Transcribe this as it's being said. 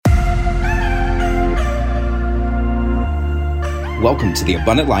Welcome to the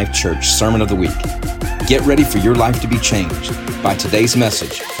Abundant Life Church Sermon of the Week. Get ready for your life to be changed by today's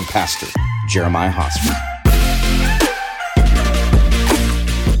message from Pastor Jeremiah Hosford.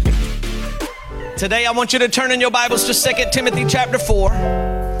 Today I want you to turn in your Bibles to 2 Timothy chapter 4.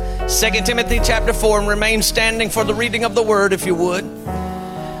 2 Timothy chapter 4, and remain standing for the reading of the word if you would.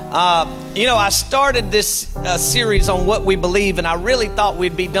 I started this series on what we believe, and I really thought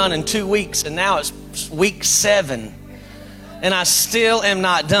we'd be done in 2 weeks, and now it's week 7, and I still am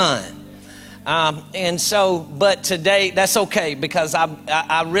not done. But today, that's okay, because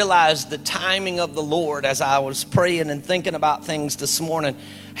I realized the timing of the Lord as I was praying and thinking about things this morning,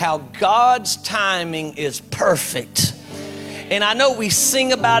 how God's timing is perfect. And I know we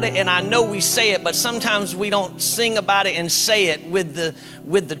sing about it and I know we say it, but sometimes we don't sing about it and say it with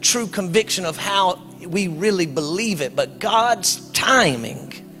the true conviction of how we really believe it. But God's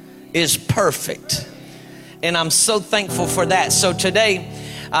timing is perfect. And I'm so thankful for that. So today,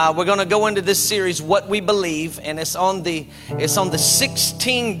 we're going to go into this series, What We Believe, and it's on the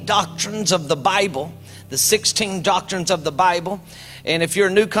 16 doctrines of the Bible, the 16 doctrines of the Bible. And if you're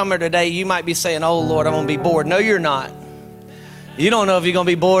a newcomer today, you might be saying, "Oh Lord, I'm going to be bored." No, you're not. You don't know if you're going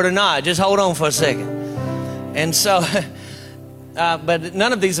to be bored or not. Just hold on for a second. And so, but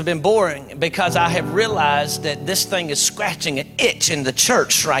none of these have been boring, because I have realized that this thing is scratching an itch in the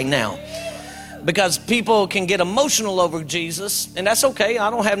church right now. Because people can get emotional over Jesus, and that's okay.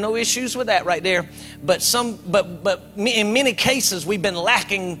 I don't have no issues with that right there. But in many cases, we've been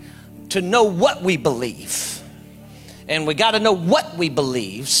lacking to know what we believe. And we got to know what we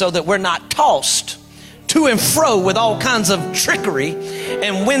believe so that we're not tossed to and fro with all kinds of trickery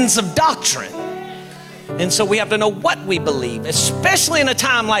and winds of doctrine. And so we have to know what we believe, especially in a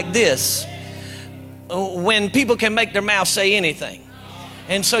time like this when people can make their mouth say anything.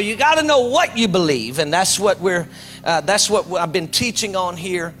 And so you got to know what you believe, and that's what I've been teaching on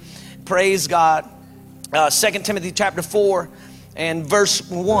here. Praise God. 2 Timothy chapter 4 and verse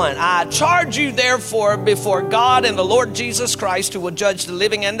 1. I charge you therefore before God and the Lord Jesus Christ, who will judge the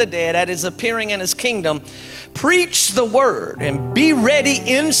living and the dead at his appearing in his kingdom. Preach the word and be ready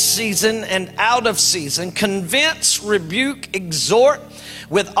in season and out of season. Convince, rebuke, exhort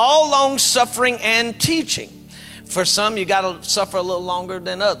with all long suffering and teaching. For some, you got to suffer a little longer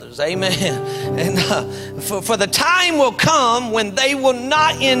than others. Amen. And for the time will come when they will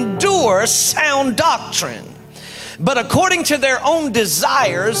not endure sound doctrine, but according to their own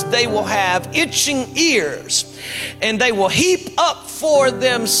desires, they will have itching ears, and they will heap up for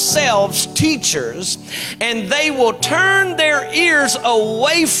themselves teachers, and they will turn their ears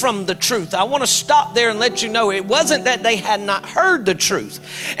away from the truth. I want to stop there and let you know it wasn't that they had not heard the truth,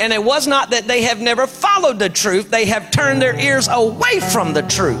 and it was not that they have never followed the truth. They have turned their ears away from the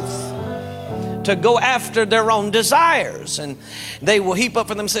truth to go after their own desires, and they will heap up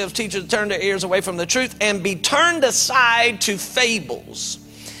for themselves teachers to turn their ears away from the truth and be turned aside to fables.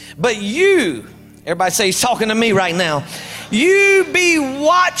 But you, everybody say he's talking to me right now, you be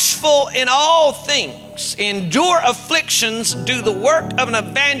watchful in all things, endure afflictions, do the work of an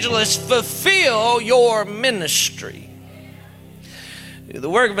evangelist, fulfill your ministry. The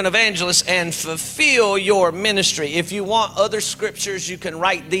work of an evangelist and fulfill your ministry. If you want other scriptures, you can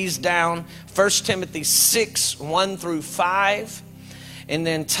write these down. 1 Timothy 6, 1 through 5. And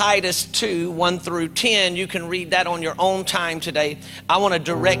then Titus 2, 1 through 10. You can read that on your own time today. I want to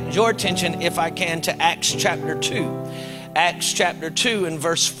direct your attention, if I can, to Acts chapter 2. Acts chapter 2 and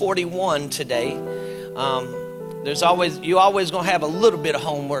verse 41 today. You always going to have a little bit of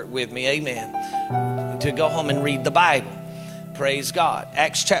homework with me. Amen. To go home and read the Bible. Praise God.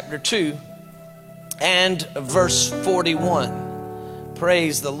 Acts chapter 2 and verse 41.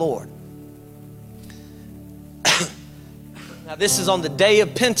 Praise the Lord. Now this is on the day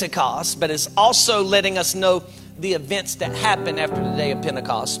of Pentecost, but it's also letting us know the events that happened after the day of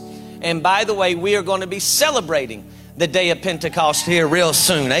Pentecost. And by the way, we are going to be celebrating the day of Pentecost here real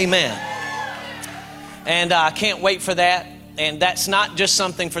soon. Amen. And I can't wait for that. And that's not just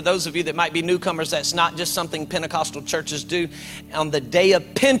something, for those of you that might be newcomers, that's not just something Pentecostal churches do. On the day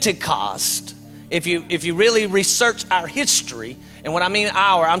of Pentecost, if you really research our history, and when I mean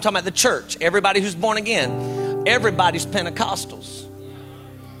I'm talking about the church, everybody who's born again, everybody's Pentecostals.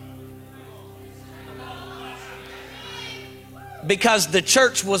 Because the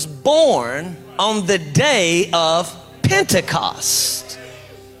church was born on the day of Pentecost.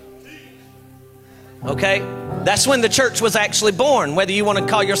 Okay? That's when the church was actually born. Whether you want to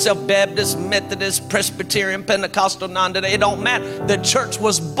call yourself Baptist, Methodist, Presbyterian, Pentecostal, non-denominational, it don't matter. The church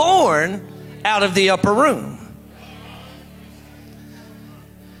was born out of the upper room.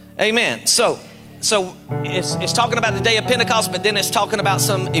 Amen. So so it's talking about the day of Pentecost, but then it's talking about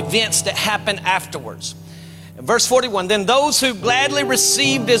some events that happened afterwards. Verse 41, then those who gladly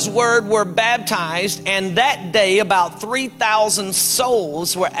received his word were baptized, and that day about 3,000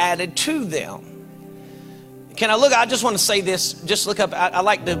 souls were added to them. Can I look? I just want to say this. Just look up. I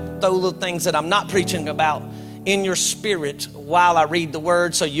like to throw little things that I'm not preaching about in your spirit while I read the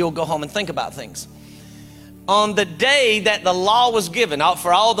word, so you'll go home and think about things. On the day that the law was given,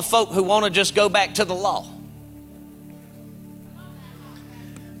 for all the folk who want to just go back to the law.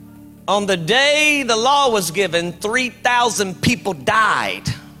 On the day the law was given, 3,000 people died.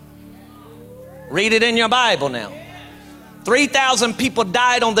 Read it in your Bible now. 3,000 people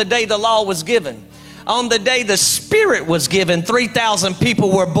died on the day the law was given. On the day the Spirit was given, 3,000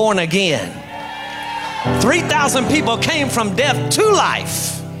 people were born again. 3,000 people came from death to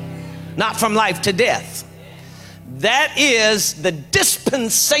life, not from life to death. That is the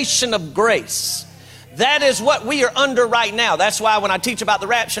dispensation of grace. That is what we are under right now. That's why when I teach about the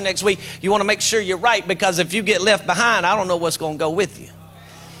rapture next week, you want to make sure you're right, because if you get left behind, I don't know what's going to go with you.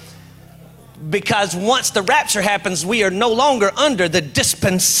 Because once the rapture happens, we are no longer under the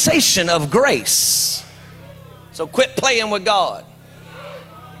dispensation of grace. So quit playing with God.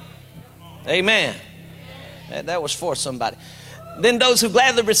 Amen. That was for somebody. Then those who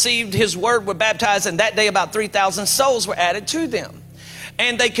gladly received his word were baptized, and that day about 3,000 souls were added to them.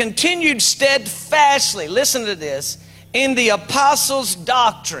 And they continued steadfastly, listen to this, in the apostles'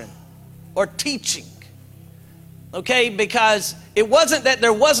 doctrine or teaching. Okay, because it wasn't that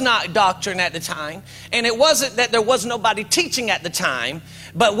there was not doctrine at the time, and it wasn't that there was nobody teaching at the time,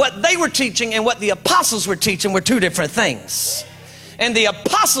 but what they were teaching and what the apostles were teaching were two different things. And the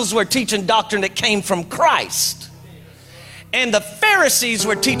apostles were teaching doctrine that came from Christ, and the Pharisees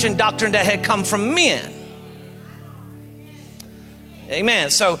were teaching doctrine that had come from men. Amen.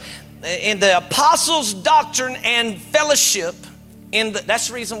 So in the apostles' doctrine and fellowship, that's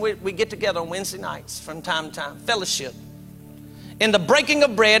the reason we get together on Wednesday nights from time to time, fellowship. In the breaking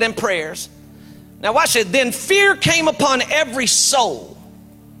of bread and prayers. Now watch it. Then fear came upon every soul.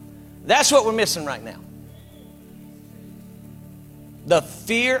 That's what we're missing right now. The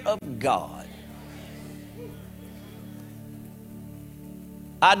fear of God.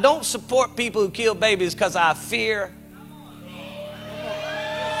 I don't support people who kill babies because I fear.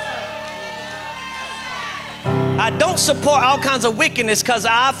 I don't support all kinds of wickedness because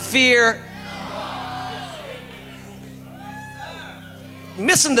I fear.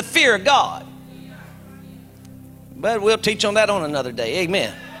 Missing the fear of God. But we'll teach on that on another day.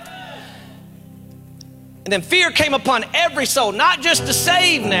 Amen. And then fear came upon every soul, not just the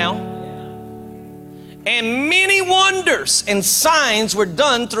saved now. And many wonders and signs were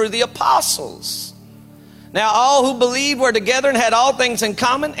done through the apostles. Now all who believed were together and had all things in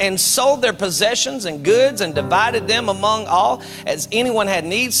common, and sold their possessions and goods and divided them among all as anyone had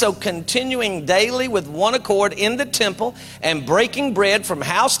need. So continuing daily with one accord in the temple and breaking bread from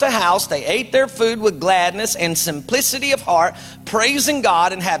house to house, they ate their food with gladness and simplicity of heart, praising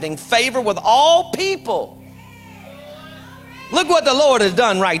God and having favor with all people. Look what the Lord has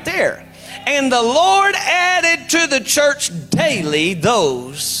done right there. And the Lord added to the church daily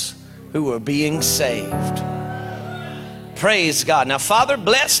those who were being saved. Praise God. Now, Father,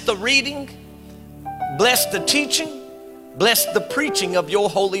 bless the reading, bless the teaching, bless the preaching of your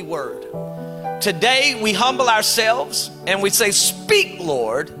holy word. Today, we humble ourselves and we say, speak,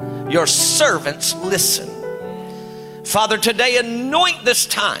 Lord, your servants listen. Father, today, anoint this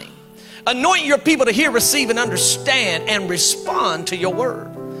time. Anoint your people to hear, receive, and understand and respond to your word.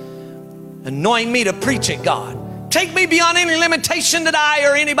 Anoint me to preach it, God. Take me beyond any limitation that I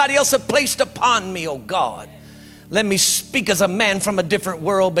or anybody else have placed upon me, oh God. Let me speak as a man from a different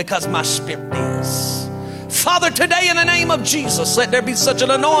world because my spirit is. Father, today in the name of Jesus, let there be such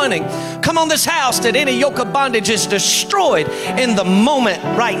an anointing come on this house that any yoke of bondage is destroyed in the moment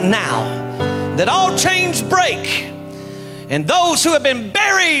right now. That all chains break and those who have been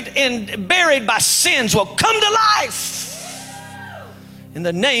buried by sins will come to life. In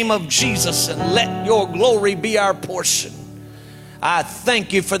the name of Jesus, and let your glory be our portion. I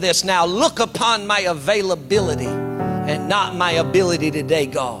thank you for this. Now look upon my availability and not my ability today,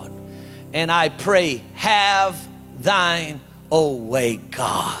 God. And I pray, have thine own way,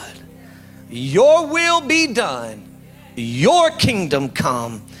 God. Your will be done. Your kingdom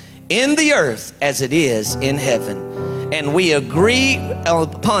come in the earth as it is in heaven. And we agree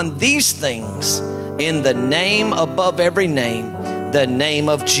upon these things in the name above every name, the name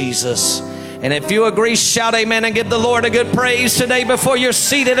of Jesus. And if you agree, shout amen and give the Lord a good praise today before you're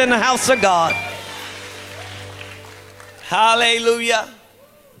seated in the house of God. Hallelujah.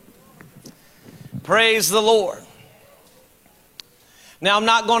 Praise the Lord. Now, I'm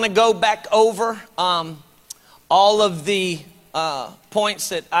not going to go back over all of the points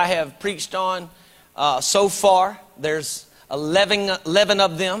that I have preached on so far. There's 11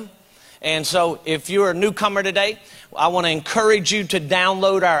 of them. And so if you're a newcomer today, I want to encourage you to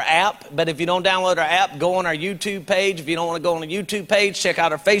download our app. But if you don't download our app, go on our YouTube page. If you don't want to go on the YouTube page, check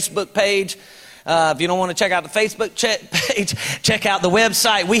out our Facebook page. If you don't want to check out the Facebook page, check out the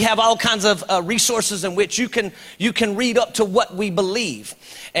website. We have all kinds of resources in which you can read up to what we believe.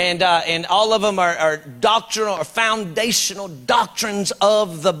 And all of them are doctrinal or foundational doctrines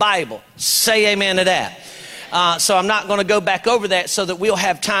of the Bible. Say amen to that. So I'm not going to go back over that so that we'll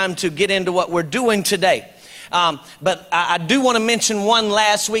have time to get into what we're doing today. But I do want to mention one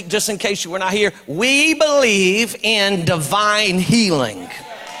last week, just in case you were not here. We believe in divine healing.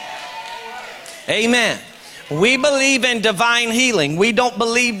 Amen. We believe in divine healing. We don't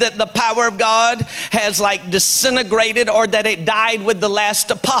believe that the power of God has disintegrated or that it died with the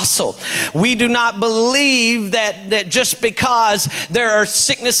last apostle. We do not believe that just because there are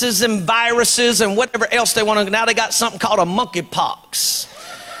sicknesses and viruses and whatever else they want to, now they got something called a monkeypox.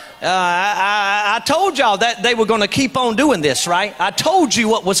 I told y'all that they were going to keep on doing this, right? I told you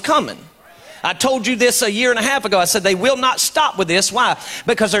what was coming. I told you this a year and a half ago. I said they will not stop with this. Why?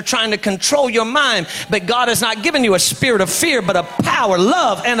 Because they're trying to control your mind. But God has not given you a spirit of fear, but of power,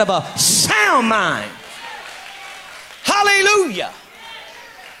 love, and of a sound mind. Hallelujah.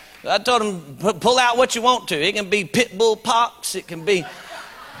 I told them, pull out what you want to. It can be pit bull pox. It can be...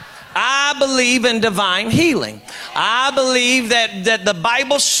 I believe in divine healing. I believe that the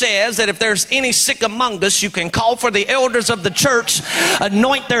Bible says that if there's any sick among us, you can call for the elders of the church,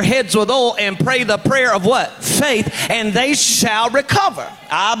 anoint their heads with oil, and pray the prayer of what? Faith, and they shall recover.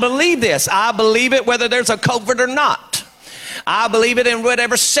 I believe this. I believe it whether there's a COVID or not. I believe it in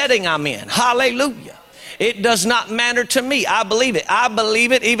whatever setting I'm in. Hallelujah. It does not matter to me. I believe it. I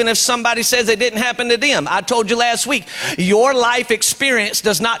believe it even if somebody says it didn't happen to them. I told you last week, your life experience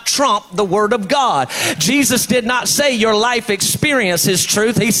does not trump the Word of God. Jesus did not say your life experience is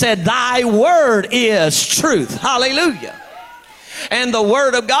truth. He said thy word is truth. Hallelujah. And the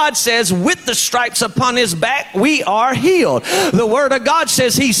Word of God says, with the stripes upon his back, we are healed. The Word of God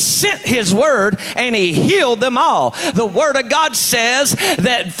says he sent his word and he healed them all. The Word of God says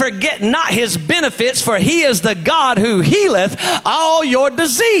that forget not his benefits, for he is the God who healeth all your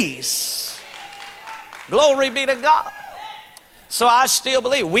disease. Glory be to God. So I still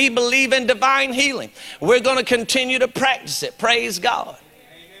believe. We believe in divine healing. We're going to continue to practice it. Praise God.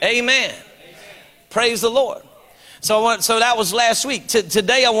 Amen. Praise the Lord. So that was last week.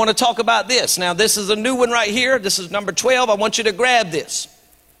 Today I want to talk about this. Now this is a new one right here. This is number 12. I want you to grab this.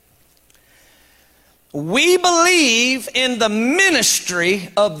 We believe in the ministry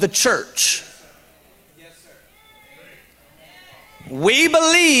of the church. We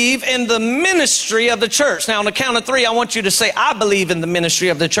believe in the ministry of the church. Now on the count of 3, I want you to say, I believe in the ministry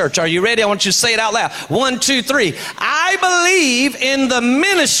of the church. Are you ready? I want you to say it out loud. 1, 2, 3. I believe in the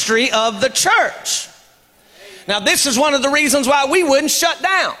ministry of the church. Now, this is one of the reasons why we wouldn't shut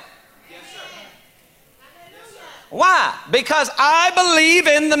down. Why? Because I believe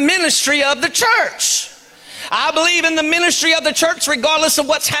in the ministry of the church. I believe in the ministry of the church regardless of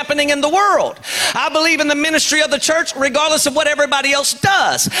what's happening in the world. I believe in the ministry of the church regardless of what everybody else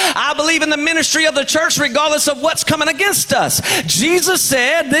does. I believe in the ministry of the church regardless of what's coming against us. Jesus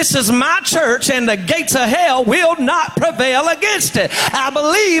said, this is my church and the gates of hell will not prevail against it. I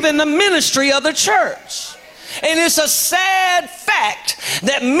believe in the ministry of the church. And it's a sad fact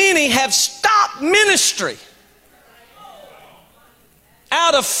that many have stopped ministry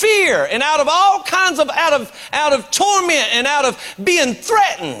out of fear and out of all kinds of, out of torment and out of being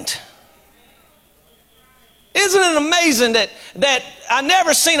threatened. Isn't it amazing that I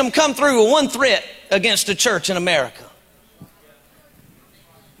never seen them come through with one threat against the church in America?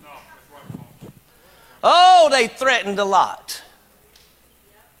 Oh, they threatened a lot.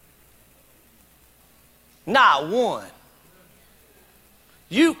 Not one.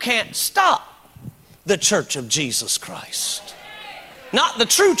 You can't stop the church of Jesus Christ. Not the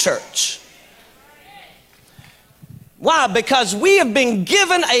true church. Why? Because we have been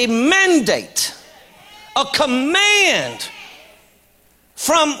given a mandate, a command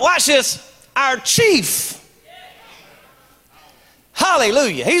from, watch this, our chief.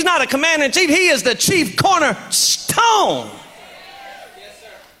 Hallelujah. He's not a commander in chief. He is the chief cornerstone.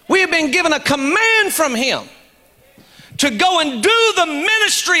 We have been given a command from him to go and do the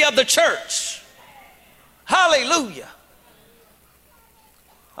ministry of the church. Hallelujah.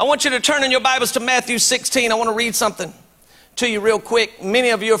 I want you to turn in your Bibles to Matthew 16. I want to read something to you real quick.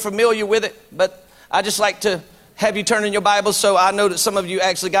 Many of you are familiar with it, but I just like to have you turn in your Bibles so I know that some of you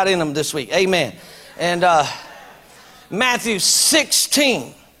actually got in them this week. Amen. And Matthew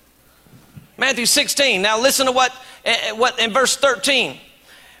 16. Matthew 16. Now listen to what in verse 13.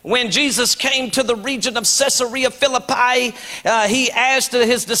 When Jesus came to the region of Caesarea Philippi, he asked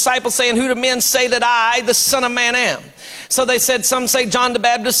his disciples, saying, who do men say that I, the Son of Man, am? So they said, some say John the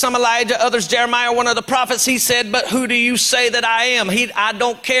Baptist, some Elijah, others Jeremiah, one of the prophets. He said, but who do you say that I am? I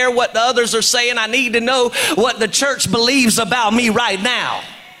don't care what the others are saying. I need to know what the church believes about me right now.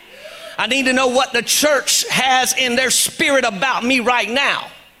 I need to know what the church has in their spirit about me right now.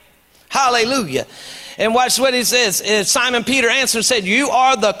 Hallelujah. And watch what he says. Simon Peter answered and said, you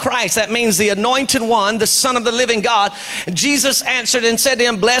are the Christ. That means the anointed one, the Son of the living God. Jesus answered and said to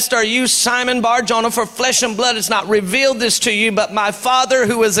him, blessed are you, Simon Bar-Jonah, for flesh and blood has not revealed this to you, but my Father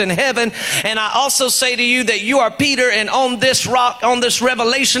who is in heaven. And I also say to you that you are Peter, and on this rock, on this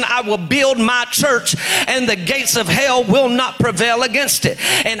revelation, I will build my church, and the gates of hell will not prevail against it.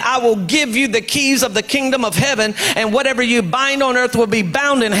 And I will give you the keys of the kingdom of heaven, and whatever you bind on earth will be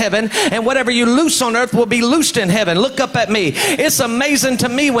bound in heaven, and whatever you loose on earth will be loosed in heaven. Look up at me. It's amazing to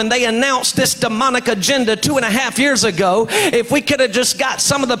me when they announced this demonic agenda 2.5 years ago. If we could have just got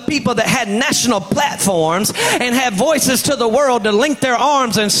some of the people that had national platforms and had voices to the world to link their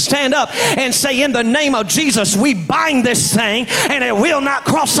arms and stand up and say, in the name of Jesus, we bind this thing and it will not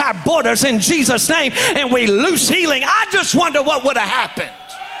cross our borders in Jesus' name, and we loose healing. I just wonder what would have happened.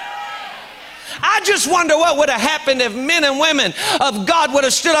 I just wonder what would have happened if men and women of God would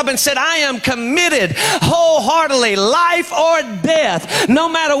have stood up and said, I am committed wholeheartedly, life or death. No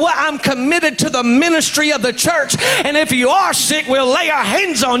matter what, I'm committed to the ministry of the church. And if you are sick, we'll lay our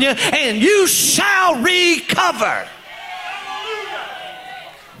hands on you and you shall recover.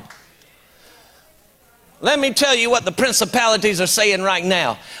 Let me tell you what the principalities are saying right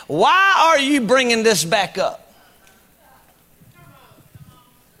now. Why are you bringing this back up?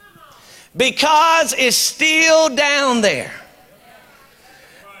 Because it's still down there.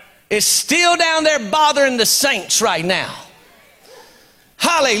 It's still down there bothering the saints right now.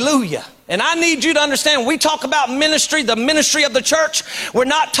 Hallelujah. And I need you to understand, when we talk about ministry, the ministry of the church, we're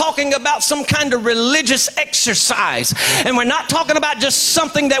not talking about some kind of religious exercise. And we're not talking about just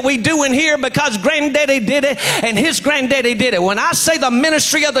something that we do in here because granddaddy did it and his granddaddy did it. When I say the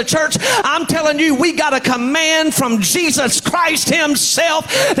ministry of the church, I'm telling you, we got a command from Jesus Christ himself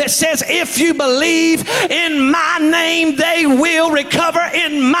that says, if you believe in my name, they will recover.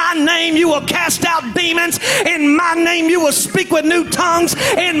 In my name, you will cast out demons. In my name, you will speak with new tongues.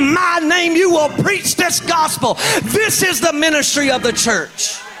 In my name, you will preach this gospel. This is the ministry of the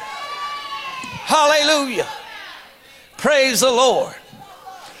church. Hallelujah. Praise the Lord.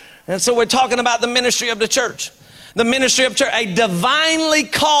 And so we're talking about the ministry of the church. The ministry of church, a divinely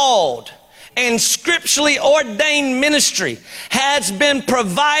called and scripturally ordained ministry has been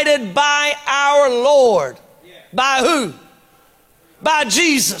provided by our Lord. By who? By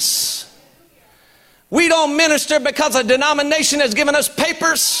Jesus. We don't minister because a denomination has given us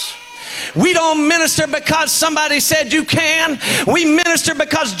papers. We don't minister because somebody said you can. We minister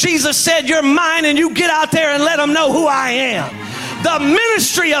because Jesus said you're mine, and you get out there and let them know who I am. The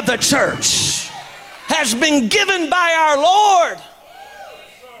ministry of the church has been given by our Lord.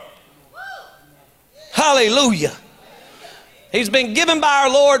 Hallelujah. He's been given by our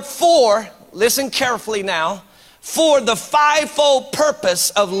Lord for, listen carefully now, for the fivefold purpose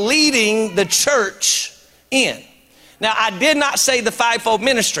of leading the church in. Now, I did not say the fivefold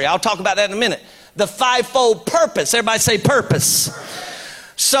ministry. I'll talk about that in a minute. The fivefold purpose. Everybody say purpose.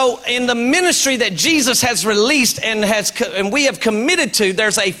 So in the ministry that Jesus has released and we have committed to,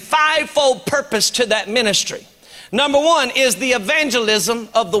 there's a fivefold purpose to that ministry. Number one is the evangelism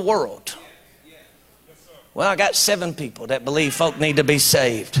of the world. Well, I got 7 people that believe folk need to be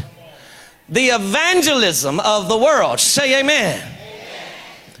saved. The evangelism of the world. Say amen.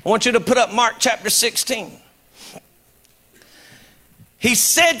 I want you to put up Mark chapter 16. He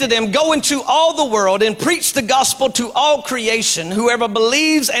said to them, go into all the world and preach the gospel to all creation. Whoever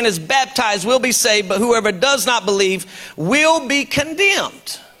believes and is baptized will be saved, but whoever does not believe will be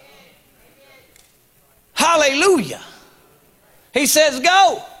condemned. Hallelujah. He says,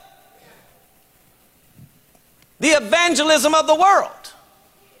 go. The evangelism of the world.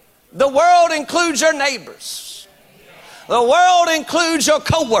 The world includes your neighbors. The world includes your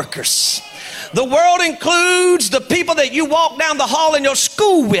co-workers. The world includes the people that you walk down the hall in your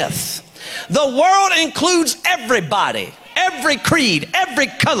school with. The world includes everybody, every creed, every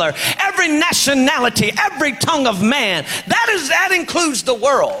color, every nationality, every tongue of man. That includes the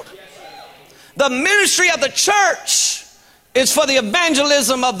world. The ministry of the church is for the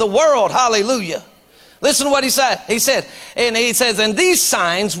evangelism of the world. Hallelujah. Listen to what he said. He says, and these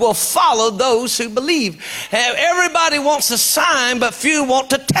signs will follow those who believe. Everybody wants a sign, but few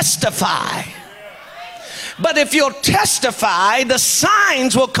want to testify. But if you'll testify, the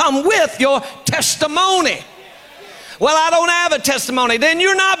signs will come with your testimony. Well, I don't have a testimony. Then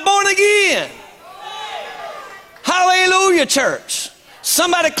you're not born again. Hallelujah, church.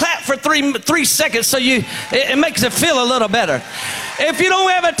 Somebody clap for three seconds so it makes it feel a little better. If you don't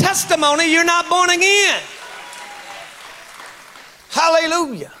have a testimony, you're not born again.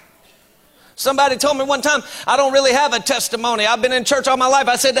 Hallelujah. Somebody told me one time, I don't really have a testimony. I've been in church all my life.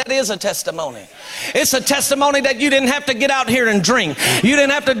 I said, that is a testimony. It's a testimony that you didn't have to get out here and drink. You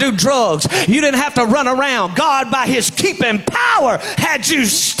didn't have to do drugs. You didn't have to run around. God, by his keeping power, had you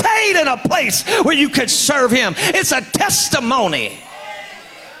stayed in a place where you could serve him. It's a testimony.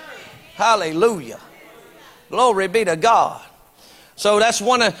 Hallelujah. Glory be to God. So that's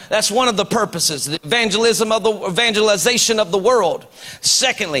one of the purposes, the evangelization of the world.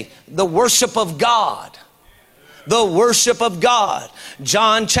 Secondly, the worship of God. The worship of God.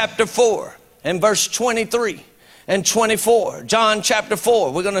 John chapter 4 and verse 23 and 24. John chapter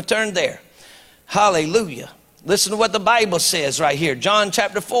 4. We're going to turn there. Hallelujah. Listen to what the Bible says right here. John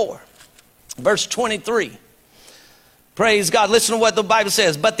chapter 4, verse 23. Praise God. Listen to what the Bible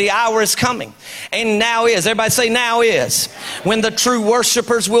says. But the hour is coming, and now is. Everybody say now is. When the true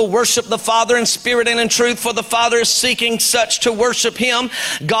worshipers will worship the Father in spirit and in truth, for the Father is seeking such to worship him.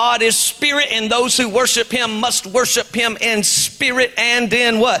 God is spirit, and those who worship him must worship him in spirit and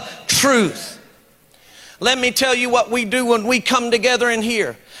in what? Truth. Let me tell you what we do when we come together in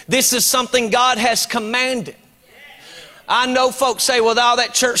here. This is something God has commanded. I know folks say, well, all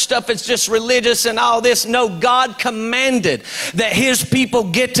that church stuff is just religious and all this. No, God commanded that his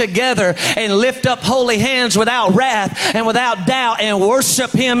people get together and lift up holy hands without wrath and without doubt and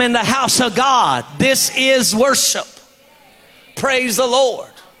worship him in the house of God. This is worship. Praise the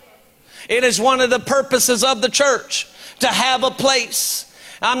Lord. It is one of the purposes of the church to have a place.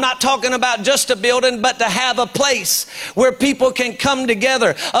 I'm not talking about just a building, but to have a place where people can come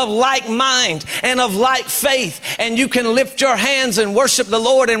together of like mind and of like faith. And you can lift your hands and worship the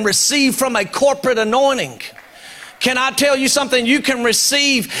Lord and receive from a corporate anointing. Can I tell you something? You can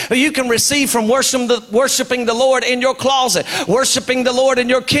receive from worshiping the Lord in your closet, worshiping the Lord in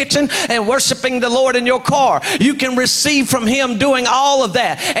your kitchen, and worshiping the Lord in your car. You can receive from him doing all of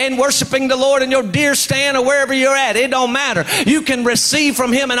that, and worshiping the Lord in your deer stand or wherever you're at. It don't matter. You can receive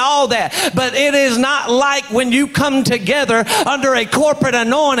from him and all that. But it is not like when you come together under a corporate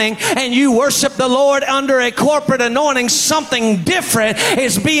anointing and you worship the Lord under a corporate anointing. Something different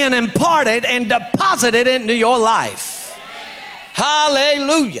is being imparted and deposited into your life.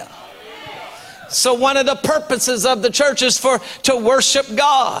 Hallelujah. So one of the purposes of the church is to worship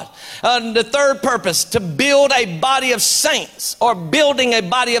God. The third purpose, to build a body of saints, or building a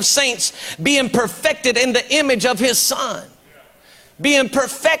body of saints, being perfected in the image of his Son. Being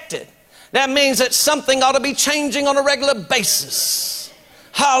perfected. That means that something ought to be changing on a regular basis.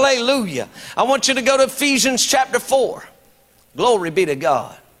 Hallelujah. I want you to go to Ephesians chapter 4. Glory be to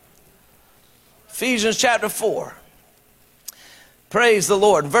God. Ephesians chapter 4. Praise the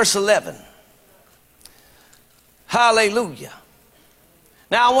Lord. Verse 11. Hallelujah.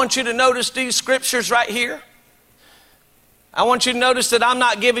 Now I want you to notice these scriptures right here. I want you to notice that I'm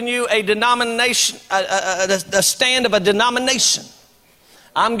not giving you a denomination, the stand of a denomination.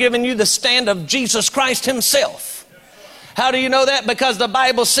 I'm giving you the stand of Jesus Christ himself. How do you know that? Because the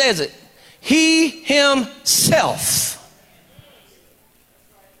Bible says it. He himself.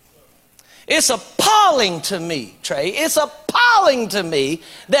 It's appalling to me, Trey. It's appalling to me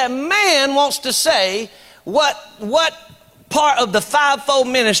that man wants to say what part of the fivefold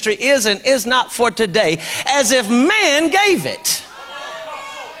ministry is and is not for today, as if man gave it.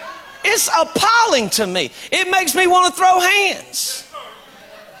 It's appalling to me. It makes me want to throw hands.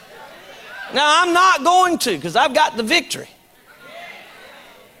 Now, I'm not going to, because I've got the victory.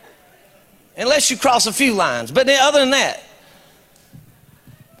 Unless you cross a few lines. But other than that.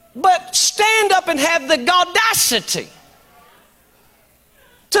 But stand up and have the audacity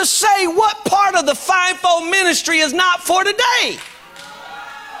to say what part of the fivefold ministry is not for today.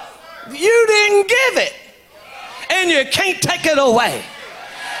 You didn't give it, and you can't take it away.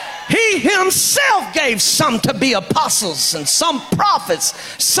 He himself gave some to be apostles, and some prophets,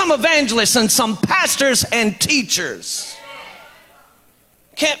 some evangelists, and some pastors and teachers.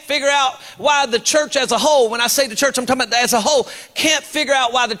 Can't figure out why the church as a whole, when I say the church, I'm talking about as a whole, can't figure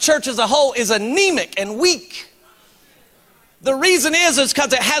out why the church as a whole is anemic and weak. The reason is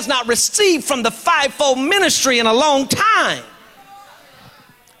because it has not received from the fivefold ministry in a long time.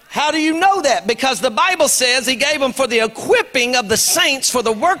 How do you know that? Because the Bible says he gave them for the equipping of the saints, for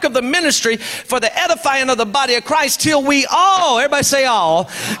the work of the ministry, for the edifying of the body of Christ, till we all, everybody say all,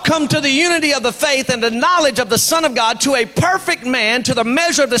 come to the unity of the faith and the knowledge of the Son of God, to a perfect man, to the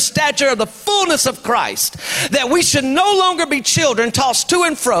measure of the stature of the fullness of Christ, that we should no longer be children, tossed to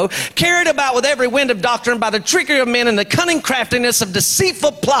and fro, carried about with every wind of doctrine by the trickery of men and the cunning craftiness of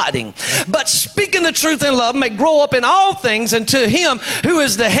deceitful plotting, but speaking the truth in love may grow up in all things into him who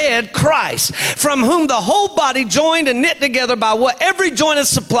is the head, Christ, from whom the whole body, joined and knit together by what every joint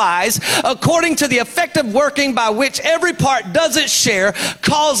supplies, according to the effective working by which every part does its share,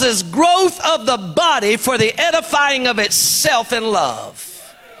 causes growth of the body for the edifying of itself in love.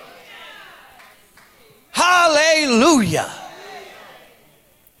 Hallelujah.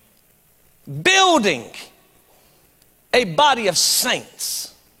 Building a body of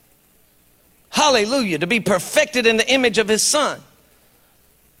saints. Hallelujah. To be perfected in the image of his Son.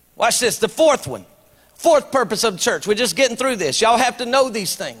 Watch this, the fourth one. Fourth purpose of the church. We're just getting through this. Y'all have to know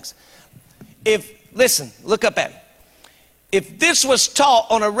these things. Listen, look up at me. If this was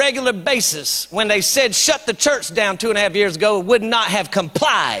taught on a regular basis when they said shut the church down 2.5 years ago, it would not have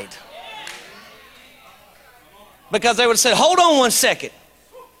complied. Because they would have said, hold on one second.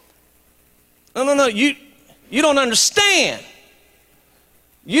 No, you don't understand.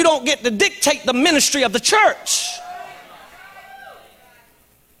 You don't get to dictate the ministry of the church.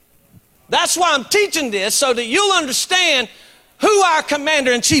 That's why I'm teaching this, so that you'll understand who our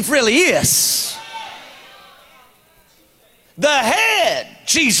commander-in-chief really is. The head,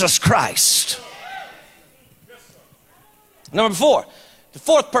 Jesus Christ. Number 4, the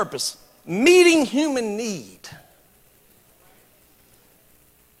fourth purpose, meeting human need.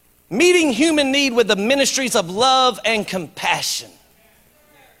 Meeting human need with the ministries of love and compassion.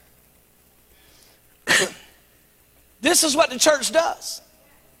 This is what the church does.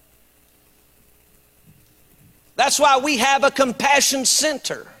 That's why we have a compassion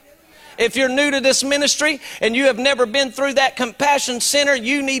center. If you're new to this ministry and you have never been through that compassion center,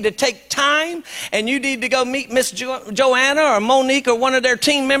 you need to take time and you need to go meet Miss Joanna or Monique or one of their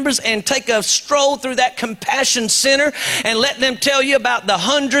team members and take a stroll through that compassion center and let them tell you about the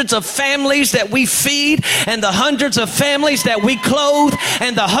hundreds of families that we feed and the hundreds of families that we clothe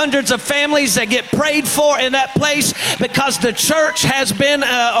and the hundreds of families that get prayed for in that place, because the church has been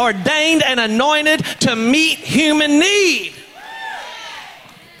ordained and anointed to meet human need.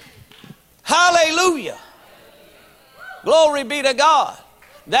 Hallelujah. Glory be to God.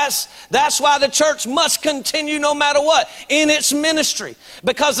 That's why the church must continue no matter what in its ministry.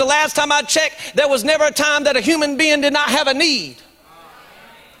 Because the last time I checked, there was never a time that a human being did not have a need.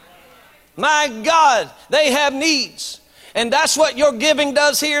 My God, they have needs. And that's what your giving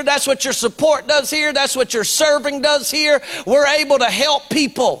does here. That's what your support does here. That's what your serving does here. We're able to help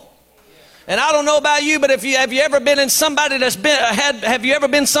people. And I don't know about you, but have you ever been somebody that's been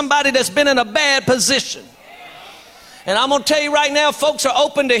in a bad position? And I'm going to tell you right now, folks are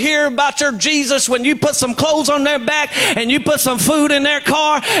open to hear about your Jesus when you put some clothes on their back and you put some food in their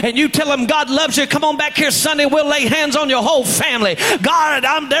car and you tell them God loves you. Come on back here Sunday, we'll lay hands on your whole family.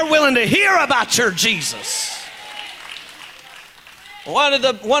 They're willing to hear about your Jesus. One of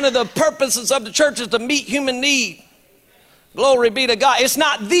the purposes of the church is to meet human need. Glory be to God. It's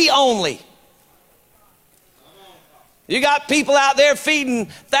not the only. You got people out there feeding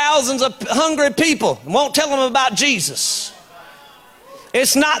thousands of hungry people and won't tell them about Jesus.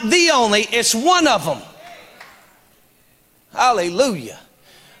 It's not the only, it's one of them. Hallelujah.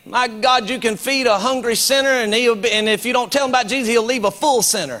 My God, you can feed a hungry sinner and if you don't tell him about Jesus, he'll leave a full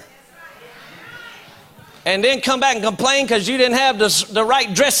sinner. And then come back and complain because you didn't have the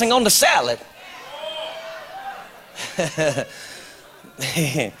right dressing on the salad.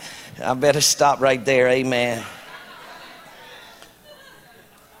 I better stop right there. Amen.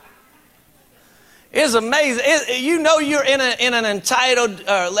 It's amazing. You're in an entitled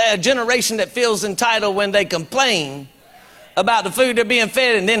generation that feels entitled when they complain about the food they're being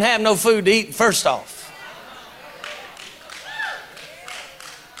fed and then have no food to eat first off.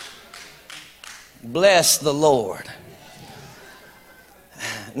 Bless the Lord.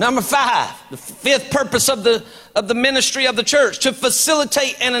 Number 5, the fifth purpose of the ministry of the church, to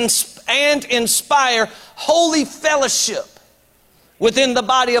facilitate and inspire holy fellowship within the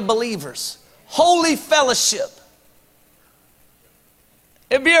body of believers. Holy fellowship.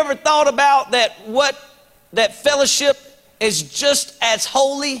 Have you ever thought about that fellowship is just as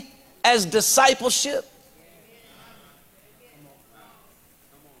holy as discipleship?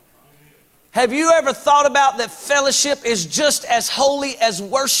 Have you ever thought about that fellowship is just as holy as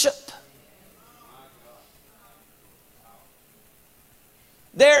worship?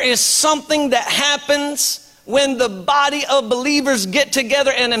 There is something that happens when the body of believers get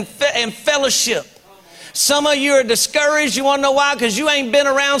together and fellowship. Some of you are discouraged. You want to know why? Because you ain't been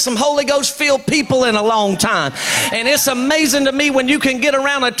around some Holy Ghost filled people in a long time. And it's amazing to me when you can get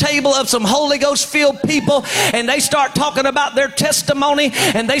around a table of some Holy Ghost filled people and they start talking about their testimony,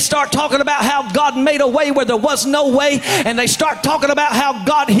 and they start talking about how God made a way where there was no way, and they start talking about how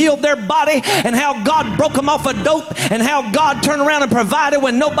God healed their body and how God broke them off of dope and how God turned around and provided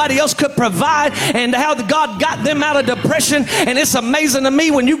when nobody else could provide, and how God got them out of depression. And it's amazing to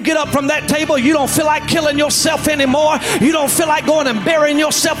me when you get up from that table, you don't feel like killing yourself anymore. You don't feel like going and burying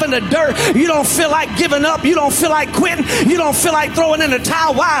yourself in the dirt. You don't feel like giving up. You don't feel like quitting. You don't feel like throwing in the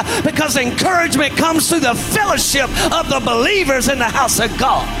towel. Why? Because encouragement comes through the fellowship of the believers in the house of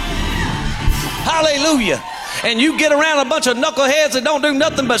God. Hallelujah. And you get around a bunch of knuckleheads that don't do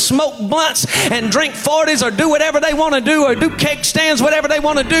nothing but smoke blunts and drink 40s or do whatever they want to do, or do cake stands, whatever they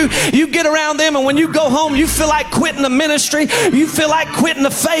want to do. You get around them, and when you go home, you feel like quitting the ministry. You feel like quitting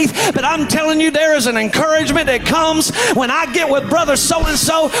the faith. But I'm telling you, there is an encouragement that comes when I get with brother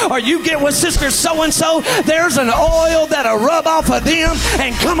so-and-so, or you get with sister so-and-so. There's an oil that'll rub off of them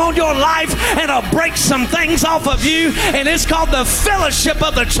and come on your life, and it'll break some things off of you. And it's called the fellowship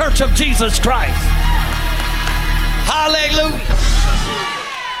of the Church of Jesus Christ. Hallelujah.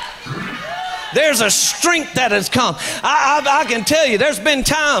 There's a strength that has come. I can tell you, there's been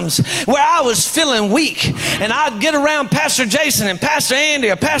times where I was feeling weak, and I'd get around Pastor Jason and Pastor Andy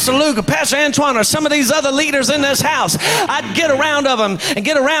or Pastor Luke or Pastor Antoine or some of these other leaders in this house. I'd get around them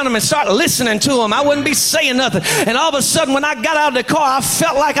and start listening to them. I wouldn't be saying nothing. And all of a sudden, when I got out of the car, I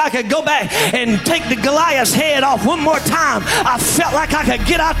felt like I could go back and take the Goliath's head off one more time. I felt like I could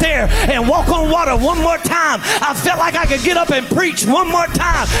get out there and walk on water one more time. I felt like I could get up and preach one more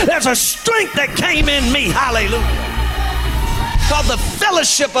time. There's a strength that came in me. Hallelujah. Called the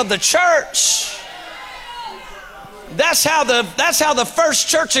fellowship of the church. That's how the first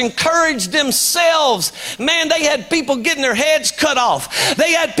church encouraged themselves. Man, they had people getting their heads cut off.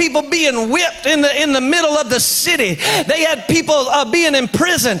 They had people being whipped in the middle of the city. They had people being in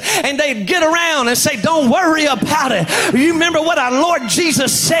prison, and they'd get around and say, don't worry about it. You remember what our Lord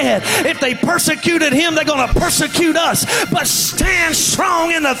Jesus said? If they persecuted him, they're going to persecute us. But stand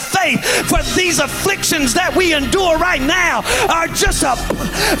strong in the faith, for these afflictions that we endure right now are just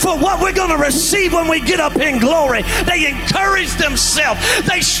for what we're going to receive when we get up in glory. They encouraged themselves.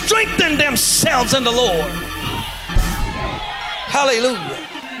 They strengthened themselves in the Lord. Hallelujah.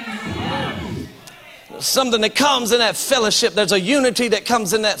 There's something that comes in that fellowship. There's a unity that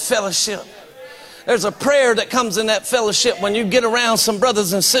comes in that fellowship. There's a prayer that comes in that fellowship when you get around some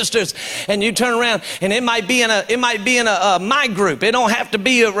brothers and sisters and you turn around, and it might be in a my group. It don't have to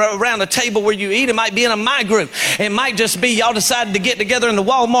be around a table where you eat. It might be in a my group. It might just be y'all decided to get together in the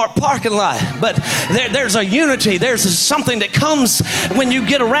Walmart parking lot. But there's a unity. There's something that comes when you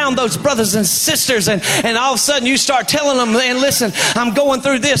get around those brothers and sisters, and all of a sudden you start telling them, man, listen, I'm going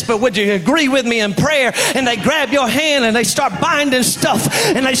through this, but would you agree with me in prayer? And they grab your hand and they start binding stuff,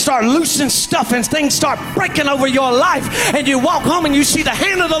 and they start loosening stuff, and things start breaking over your life, and you walk home and you see the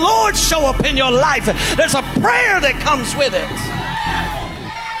hand of the Lord show up in your life. There's a prayer that comes with it.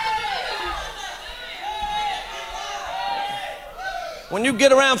 When you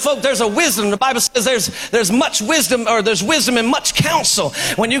get around folk, there's a wisdom. The Bible says there's much wisdom, or there's wisdom in much counsel.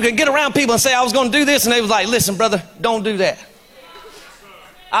 When you can get around people and say, I was going to do this, and they was like, listen, brother, don't do that.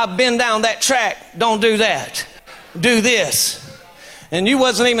 I've been down that track. Don't do that. Do this. And you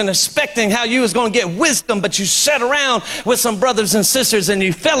wasn't even expecting how you was going to get wisdom, but you sat around with some brothers and sisters and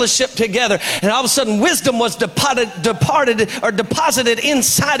you fellowship together, and all of a sudden wisdom was deposited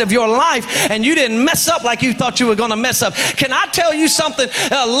inside of your life, and you didn't mess up like you thought you were going to mess up. Can I tell you something?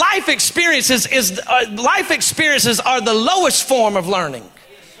 Life experiences are the lowest form of learning.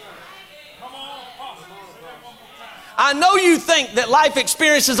 I know you think that life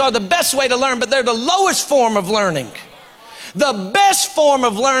experiences are the best way to learn, but they're the lowest form of learning. The best form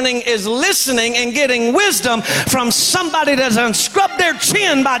of learning is listening and getting wisdom from somebody that has unscrubbed their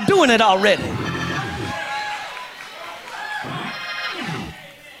chin by doing it already.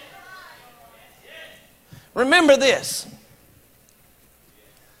 Remember this.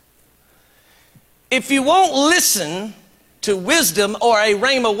 If you won't listen to wisdom or a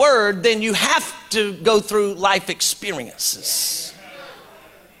rhema word, then you have to go through life experiences.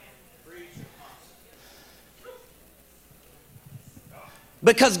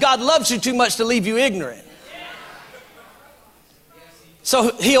 Because God loves you too much to leave you ignorant.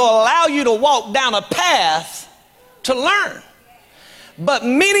 So he'll allow you to walk down a path to learn. But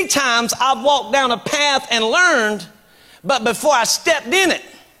many times I've walked down a path and learned, but before I stepped in it,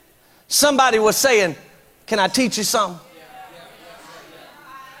 Somebody was saying, can I teach you something?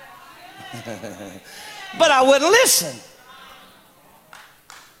 But I wouldn't listen.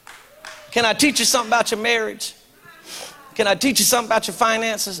 Can I teach you something about your marriage? Can I teach you something about your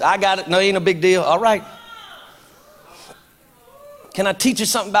finances? I got it. No, ain't no big deal. All right. Can I teach you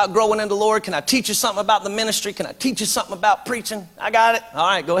something about growing in the Lord? Can I teach you something about the ministry? Can I teach you something about preaching? I got it. All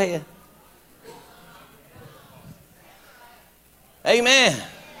right, go ahead. Amen.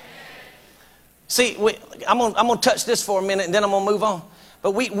 See, I'm gonna touch this for a minute, and then I'm gonna move on.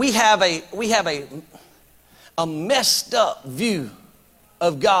 But we have a messed up view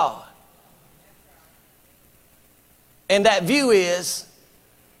of God, and that view is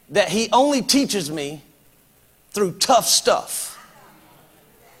that He only teaches me through tough stuff.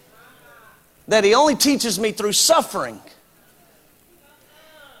 That He only teaches me through suffering.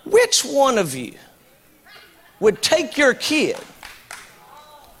 Which one of you would take your kid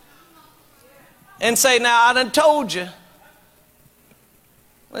and say, now I done told you,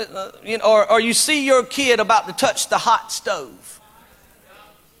 or you see your kid about to touch the hot stove,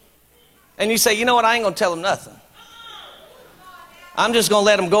 and you say, you know what, I ain't gonna tell them nothing. I'm just gonna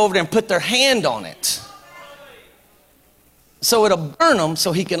let them go over there and put their hand on it so it'll burn them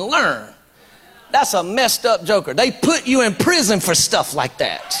so he can learn. That's a messed up joker. They put you in prison for stuff like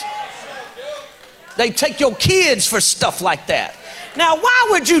that. They take your kids for stuff like that. Now, why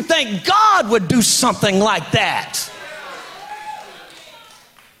would you think God would do something like that?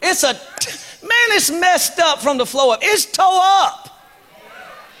 It's messed up from the flow up. It's toe up.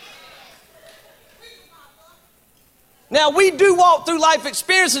 Now, we do walk through life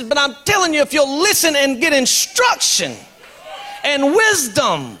experiences, but I'm telling you, if you'll listen and get instruction and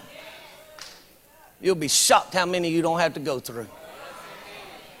wisdom, you'll be shocked how many you don't have to go through.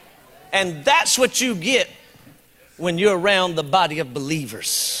 And that's what you get when you're around the body of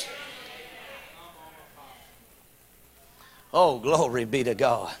believers. Oh, glory be to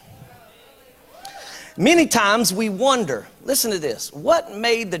God. Many times we wonder, listen to this, what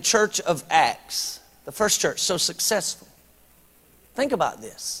made the church of Acts, the first church, so successful? Think about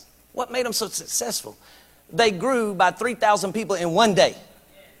this. What made them so successful? They grew by 3,000 people in one day.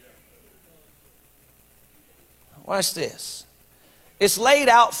 Watch this. It's laid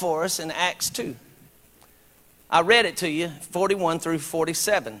out for us in Acts 2. I read it to you, 41 through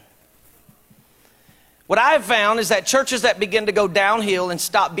 47. What I've found is that churches that begin to go downhill and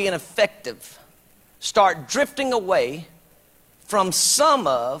stop being effective start drifting away from some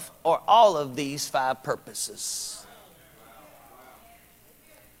of or all of these 5 purposes.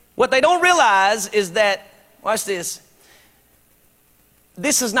 What they don't realize is that, watch this,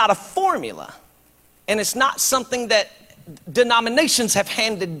 this is not a formula, and it's not something that denominations have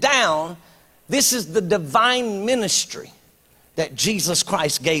handed down. This is the divine ministry that Jesus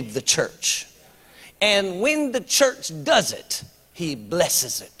Christ gave the church. And when the church does it, He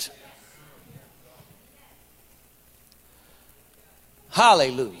blesses it.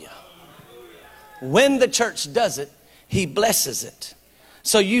 Hallelujah. When the church does it, He blesses it.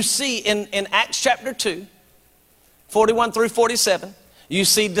 So you see in Acts chapter 2, 41 through 47, you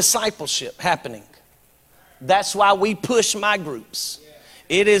see discipleship happening. That's why we push my groups.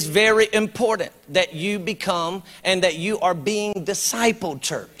 It is very important that you become and that you are being discipled,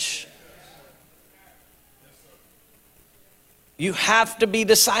 church. You have to be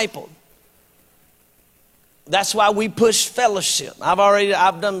discipled. That's why we push fellowship.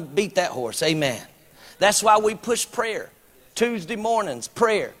 I've done beat that horse. Amen. That's why we push prayer. Tuesday mornings,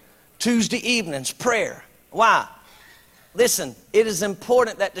 prayer. Tuesday evenings, prayer. Why? Listen, it is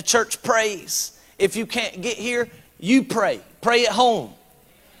important that the church prays. If you can't get here, you pray. Pray at home.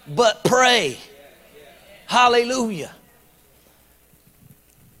 But pray. Hallelujah.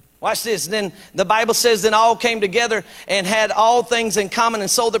 Watch this. Then the Bible says, then all came together and had all things in common and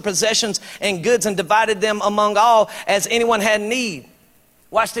sold their possessions and goods and divided them among all as anyone had need.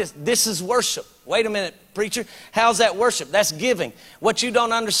 Watch this. This is worship. Wait a minute, preacher. How's that worship? That's giving. What you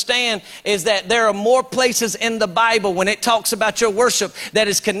don't understand is that there are more places in the Bible when it talks about your worship that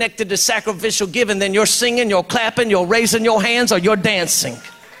is connected to sacrificial giving than you're singing, you're clapping, you're raising your hands, or you're dancing.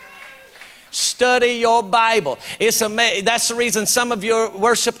 Study your Bible. It's amazing. That's the reason some of your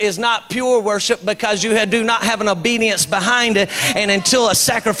worship is not pure worship, because you do not have an obedience behind it. And until a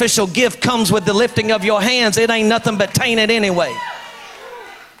sacrificial gift comes with the lifting of your hands, it ain't nothing but tainted anyway.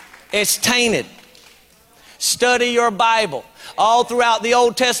 It's tainted. Study your Bible. All throughout the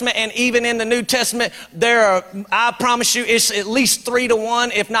Old Testament and even in the New Testament, there are, I promise you, it's at least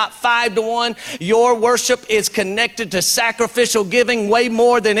 3-to-1, if not 5-to-1. Your worship is connected to sacrificial giving way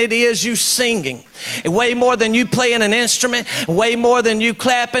more than it is you singing. Way more than you playing an instrument, way more than you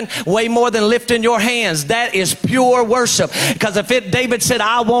clapping, way more than lifting your hands. That is pure worship. Because David said,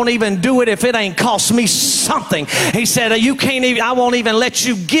 I won't even do it if it ain't cost me something. He said, I won't even let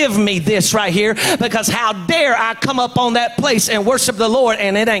you give me this right here, because how dare I come up on that place and worship the Lord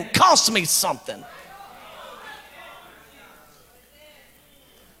and it ain't cost me something.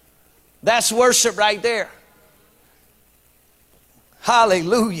 That's worship right there.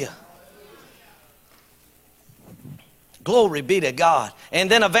 Hallelujah. Glory be to God. And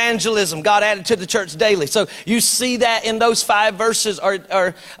then evangelism, God added to the church daily. So you see that in those 5 verses, or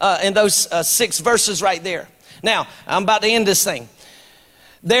in those 6 verses right there. Now, I'm about to end this thing.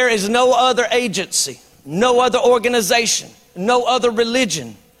 There is no other agency, no other organization, no other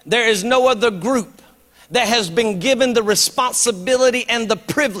religion. There is no other group that has been given the responsibility and the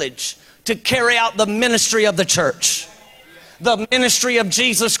privilege to carry out the ministry of the church. The ministry of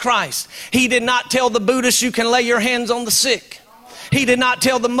Jesus Christ. He did not tell the Buddhists you can lay your hands on the sick. He did not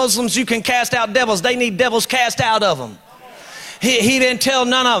tell the Muslims you can cast out devils. They need devils cast out of them. He didn't tell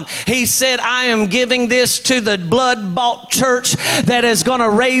none of them. He said, I am giving this to the blood-bought church that is going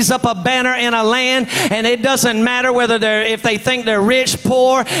to raise up a banner in a land. And it doesn't matter whether if they think they're rich,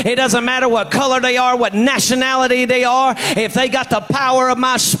 poor. It doesn't matter what color they are, what nationality they are. If they got the power of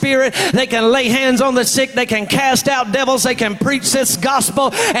my spirit, they can lay hands on the sick. They can cast out devils. They can preach this gospel,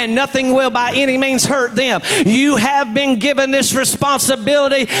 and nothing will by any means hurt them. You have been given this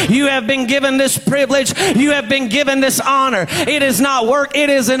responsibility. You have been given this privilege. You have been given this honor. It is not work. It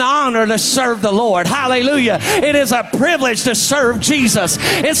is an honor to serve the Lord. Hallelujah. It is a privilege to serve Jesus.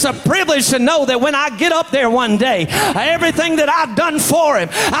 It's a privilege to know that when I get up there one day, everything that I've done for him,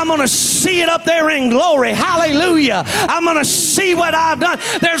 I'm going to see it up there in glory. Hallelujah. I'm going to see what I've done.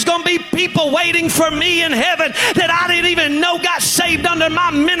 There's going to be people waiting for me in heaven that I didn't even know got saved under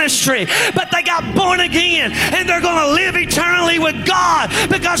my ministry, but they got born again, and they're going to live eternally with God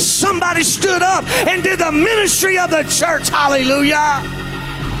because somebody stood up and did the ministry of the church. Hallelujah.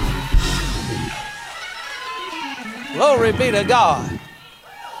 Glory be to God.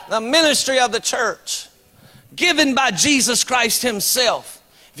 The ministry of the church, given by Jesus Christ himself.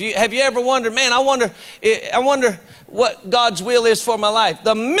 Have you ever wondered, man, I wonder what God's will is for my life?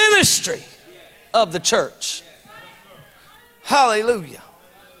 The ministry of the church. Hallelujah.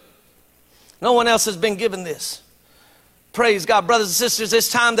 No one else has been given this. Praise God. Brothers and sisters, it's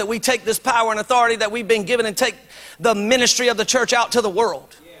time that we take this power and authority that we've been given and take the ministry of the church out to the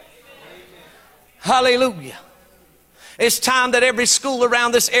world. Hallelujah. It's time that every school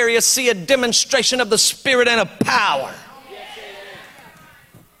around this area see a demonstration of the Spirit and of power.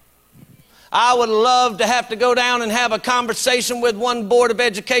 I would love to have to go down and have a conversation with one board of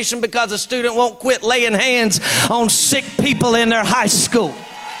education because a student won't quit laying hands on sick people in their high school.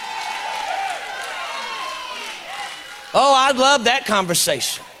 Oh, I'd love that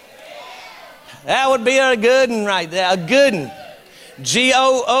conversation. That would be a good one right there. A good one.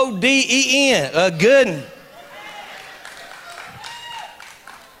 G-O-O-D-E-N. A good one.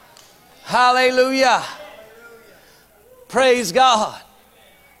 Hallelujah. Praise God.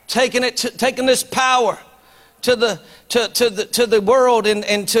 Taking this power to the world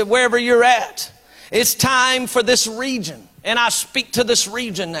and to wherever you're at. It's time for this region, and I speak to this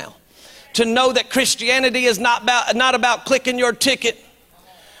region now, to know that Christianity is not about clicking your ticket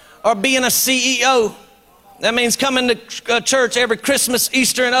or being a CEO. That means coming to church every Christmas,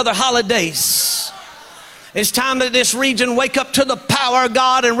 Easter, and other holidays. It's time that this region wake up to the power of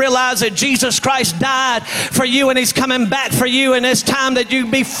God and realize that Jesus Christ died for you and he's coming back for you. And it's time that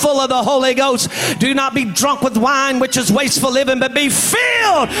you be full of the Holy Ghost. Do not be drunk with wine, which is wasteful living, but be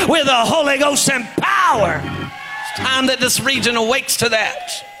filled with the Holy Ghost and power. It's time that this region awakes to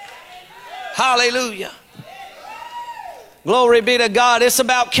that. Hallelujah. Glory be to God. It's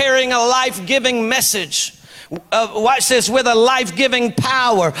about carrying a life-giving message. Watch this, with a life-giving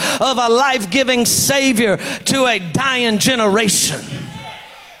power of a life-giving Savior to a dying generation.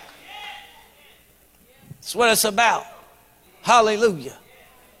 That's what it's about. Hallelujah.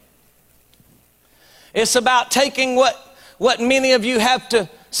 It's about taking what many of you have to,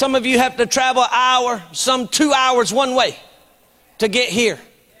 some of you have to travel an hour, some 2 hours one way to get here.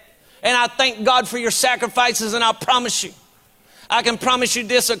 And I thank God for your sacrifices, and I can promise you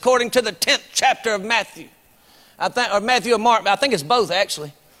this according to the 10th chapter of Matthew. Or Matthew or Mark, I think it's both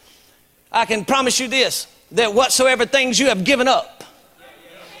actually. I can promise you this, that whatsoever things you have given up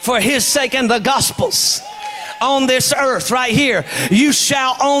for his sake and the gospel's, on this earth right here, you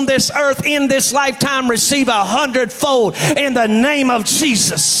shall on this earth in this lifetime receive 100-fold in the name of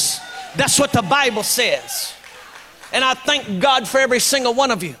Jesus. That's what the Bible says. And I thank God for every single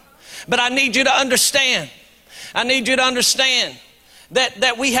one of you. But I need you to understand. I need you to understand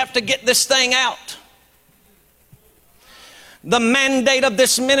that we have to get this thing out. The mandate of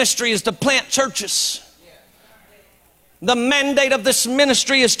this ministry is to plant churches. The mandate of this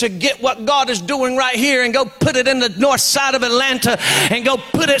ministry is to get what God is doing right here and go put it in the north side of Atlanta and go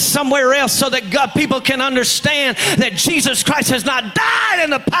put it somewhere else so that God, people can understand that Jesus Christ has not died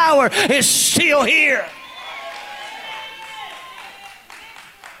and the power is still here.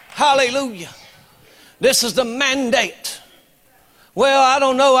 Hallelujah. This is the mandate. Well, I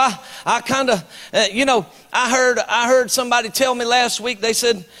don't know. I kind of, I heard somebody tell me last week, they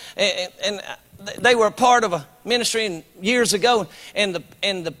said, and they were a part of a ministry years ago, and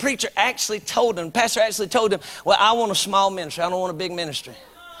the preacher actually told them, pastor actually told them, well, I want a small ministry. I don't want a big ministry.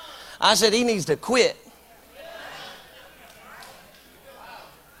 I said, he needs to quit.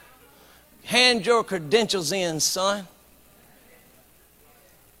 Hand your credentials in, son,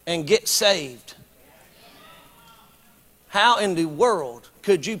 and get saved. How in the world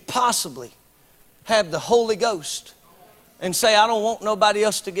could you possibly have the Holy Ghost and say, I don't want nobody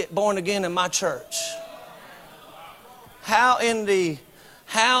else to get born again in my church? How in the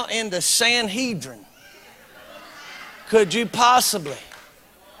Sanhedrin could you possibly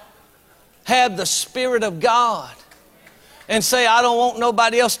have the Spirit of God and say, I don't want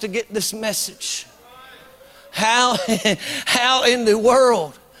nobody else to get this message? How in the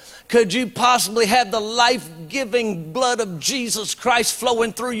world could you possibly have the life-giving blood of Jesus Christ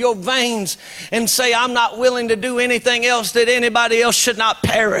flowing through your veins and say, I'm not willing to do anything else, that anybody else should not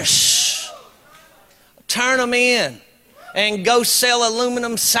perish? Turn them in and go sell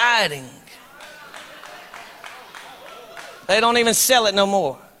aluminum siding. They don't even sell it no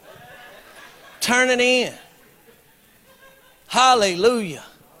more. Turn it in. Hallelujah.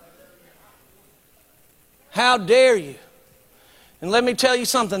 How dare you? And let me tell you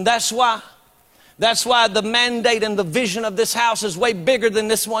something, that's why the mandate and the vision of this house is way bigger than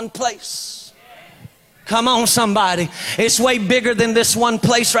this one place. Come on, somebody. It's way bigger than this one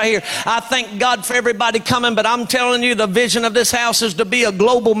place right here. I thank God for everybody coming, but I'm telling you, the vision of this house is to be a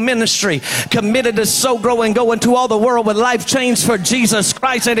global ministry committed to so grow and go into all the world with life change for Jesus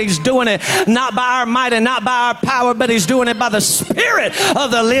Christ. And He's doing it not by our might and not by our power, but He's doing it by the Spirit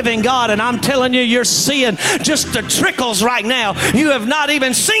of the living God. And I'm telling you, you're seeing just the trickles right now. You have not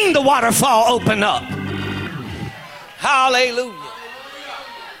even seen the waterfall open up. Hallelujah.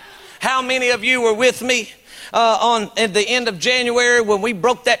 How many of you were with me at the end of January when we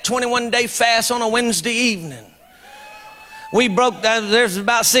broke that 21-day fast on a Wednesday evening? We broke that. There's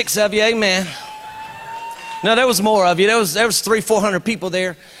about 6 of you, amen. No, there was more of you. There was 300-400 people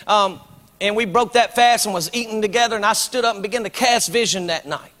there. And we broke that fast and was eating together, and I stood up and began to cast vision that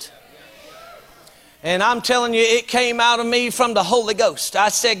night. And I'm telling you, it came out of me from the Holy Ghost. I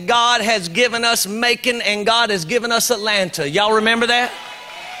said, God has given us Macon and God has given us Atlanta. Y'all remember that?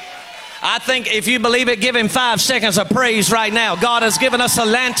 I think if you believe it, give Him 5 seconds of praise right now. God has given us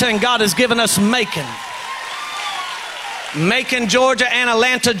Atlanta and God has given us Macon. Macon, Georgia and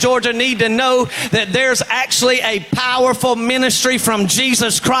Atlanta, Georgia need to know that there's actually a powerful ministry from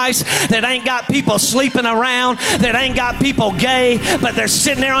Jesus Christ that ain't got people sleeping around, that ain't got people gay, but they're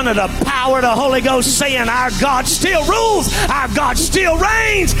sitting there under the power of the Holy Ghost saying, our God still rules, our God still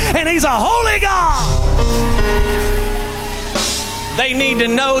reigns, and He's a holy God. They need to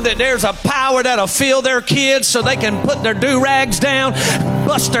know that there's a power that'll fill their kids so they can put their do-rags down,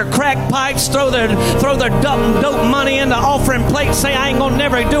 bust their crack pipes, throw their dope money in the offering plate, say, I ain't gonna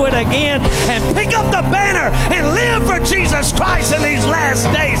never do it again, and pick up the banner and live for Jesus Christ in these last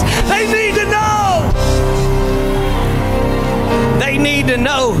days. They need to know. They need to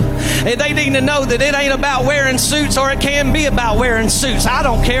know. They need to know that it ain't about wearing suits, or it can be about wearing suits. I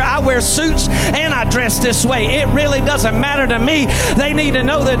don't care. I wear suits and I dress this way. It really doesn't matter to me. They need to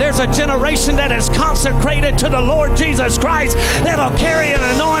know that there's a generation that is consecrated to the Lord Jesus Christ that'll carry an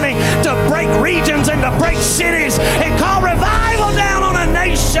anointing to break regions and to break cities and call revival down on a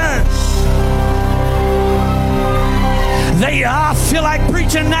nation. I feel like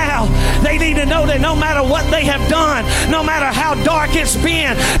preaching now. They need to know that no matter what they have done, no matter how dark it's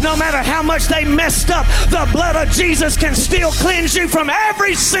been, no matter how much they messed up, the blood of Jesus can still cleanse you from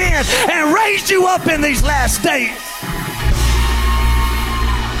every sin and raise you up in these last days.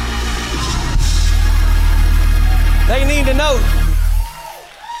 They need to know.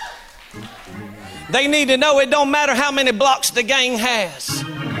 They need to know it don't matter how many blocks the gang has,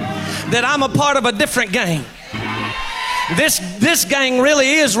 that I'm a part of a different gang. This gang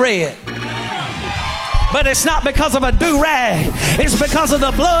really is red. But it's not because of a do-rag. It's because of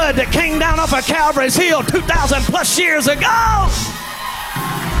the blood that came down off of Calvary's Hill 2,000 plus years ago.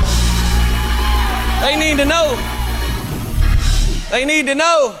 They need to know. They need to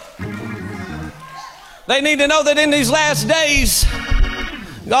know. They need to know that in these last days,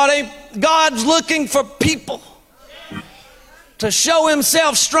 God's looking for people to show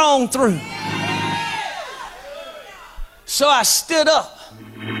himself strong through. So I stood up.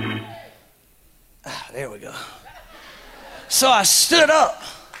 There we go. So I stood up,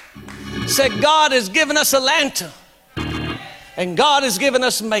 said, God has given us Atlanta, and God has given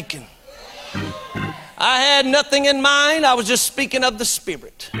us Macon. I had nothing in mind. I was just speaking of the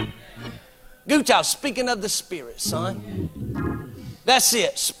Spirit. Gooch, I was speaking of the Spirit, son. That's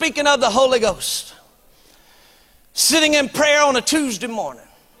it. Speaking of the Holy Ghost. Sitting in prayer on a Tuesday morning,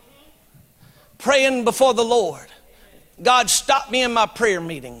 praying before the Lord. God stopped me in my prayer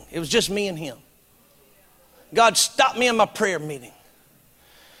meeting. It was just me and him. God stopped me in my prayer meeting.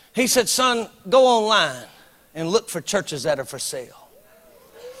 He said, son, go online and look for churches that are for sale.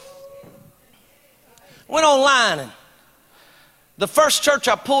 Went online, and the first church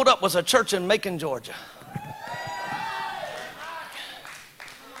I pulled up was a church in Macon, Georgia.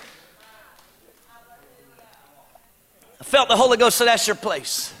 I felt the Holy Ghost say, that's your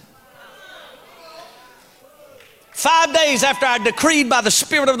place. 5 days after I decreed by the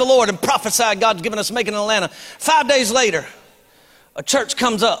Spirit of the Lord and prophesied God's given us Macon in Atlanta, 5 days later, a church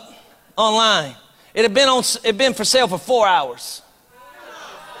comes up online. It had been for sale for 4 hours.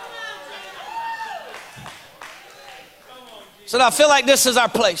 So I feel like this is our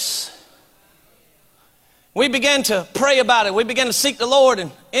place. We began to pray about it. We began to seek the Lord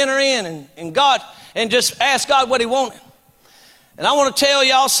and enter in and God and just ask God what he wanted. And I want to tell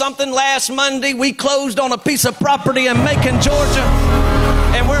y'all something. Last Monday, we closed on a piece of property in Macon, Georgia.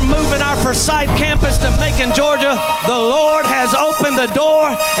 And we're moving our Forsyth campus to Macon, Georgia. The Lord has opened the door,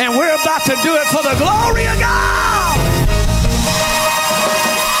 and we're about to do it for the glory of God.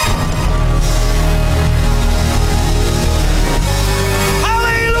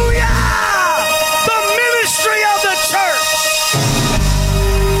 Hallelujah! The ministry of the church.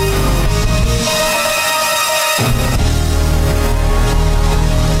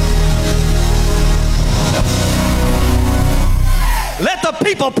 Let the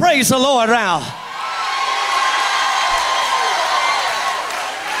people praise the Lord now.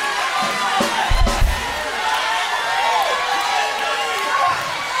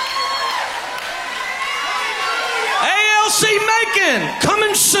 ALC Macon,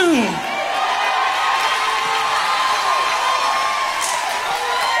 coming soon.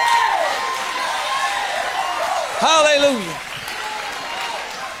 Hallelujah.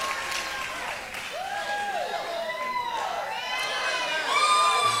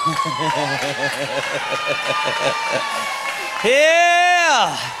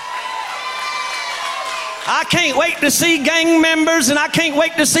 Yeah. I can't wait to see gang members, and I can't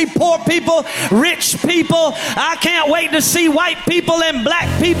wait to see poor people, rich people. I can't wait to see white people and black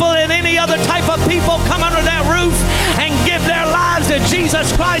people and any other type of people come under that roof and give their lives to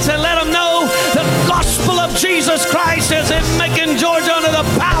Jesus Christ and let them know the gospel of Jesus Christ is in Macon, Georgia, under the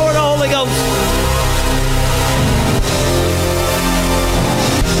power of the Holy Ghost.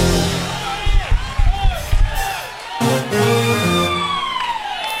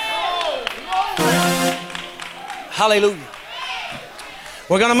 Hallelujah.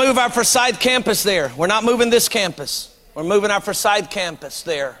 We're going to move our Forsyth campus there. We're not moving this campus. We're moving our Forsyth campus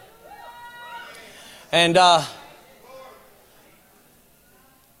there. And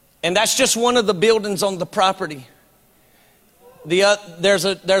that's just one of the buildings on the property. There's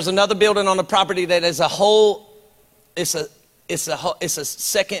another building on the property that is a whole. It's a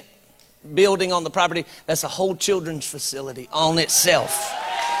second building on the property that's a whole children's facility on itself.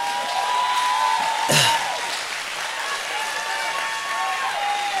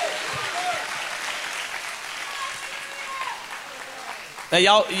 Now,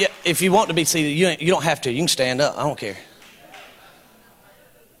 y'all, if you want to be seated, you don't have to. You can stand up. I don't care.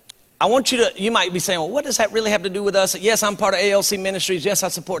 I want you might be saying, well, what does that really have to do with us? Yes, I'm part of ALC Ministries. Yes, I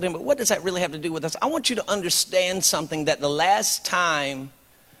support them. But what does that really have to do with us? I want you to understand something, that the last time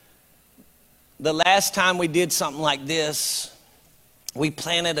we did something like this, we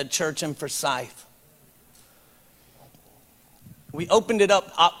planted a church in Forsyth. We opened it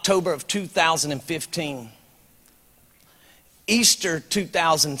up October of 2015. Easter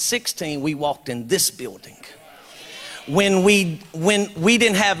 2016, we walked in this building. When we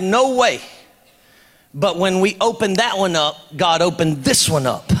didn't have no way, but when we opened that one up, God opened this one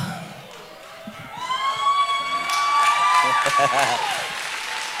up.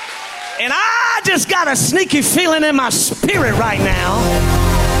 And I just got a sneaky feeling in my spirit right now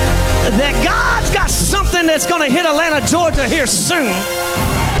that God's got something that's going to hit Atlanta, Georgia here soon.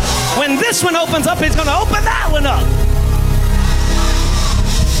 When this one opens up, He's going to open that one up.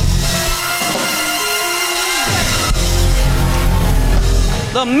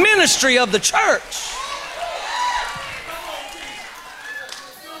 The ministry of the church.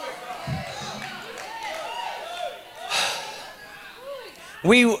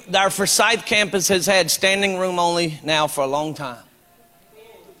 Our Forsyth campus has had standing room only now for a long time.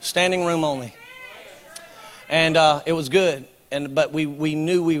 Standing room only. And it was good. But we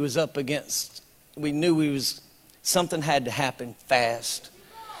knew we was up against, something had to happen fast.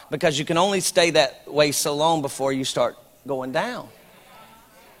 Because you can only stay that way so long before you start going down.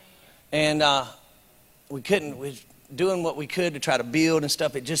 And we were doing what we could to try to build and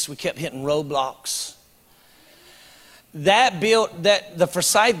stuff. We kept hitting roadblocks. The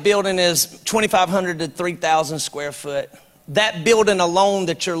Forsyth building is 2,500 to 3,000 square foot. That building alone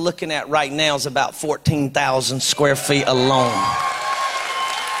that you're looking at right now is about 14,000 square feet alone.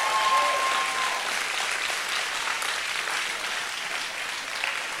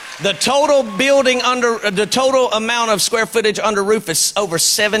 The total amount of square footage under roof is over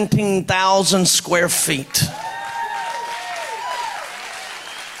 17,000 square feet.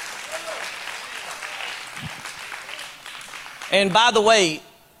 And by the way,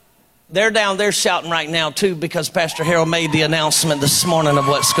 they're down there shouting right now too, because Pastor Harold made the announcement this morning of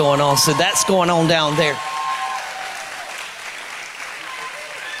what's going on. So that's going on down there.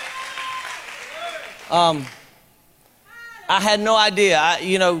 I had no idea.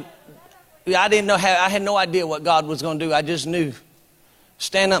 I had no idea what God was going to do. I just knew.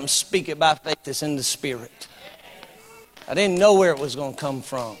 Stand up and speak it by faith. It's in the Spirit. I didn't know where it was going to come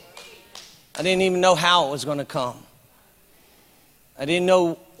from. I didn't even know how it was going to come. I didn't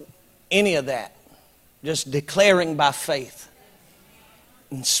know any of that. Just declaring by faith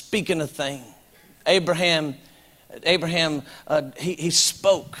and speaking a thing. Abraham, he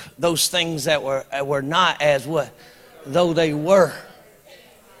spoke those things that were not as what? Though they were.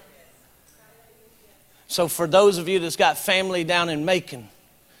 So for those of you that's got family down in Macon,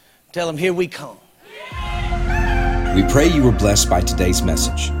 tell them, here we come. We pray you were blessed by today's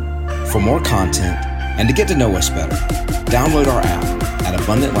message. For more content and to get to know us better, download our app at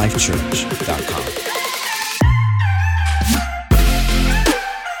abundantlifechurch.com.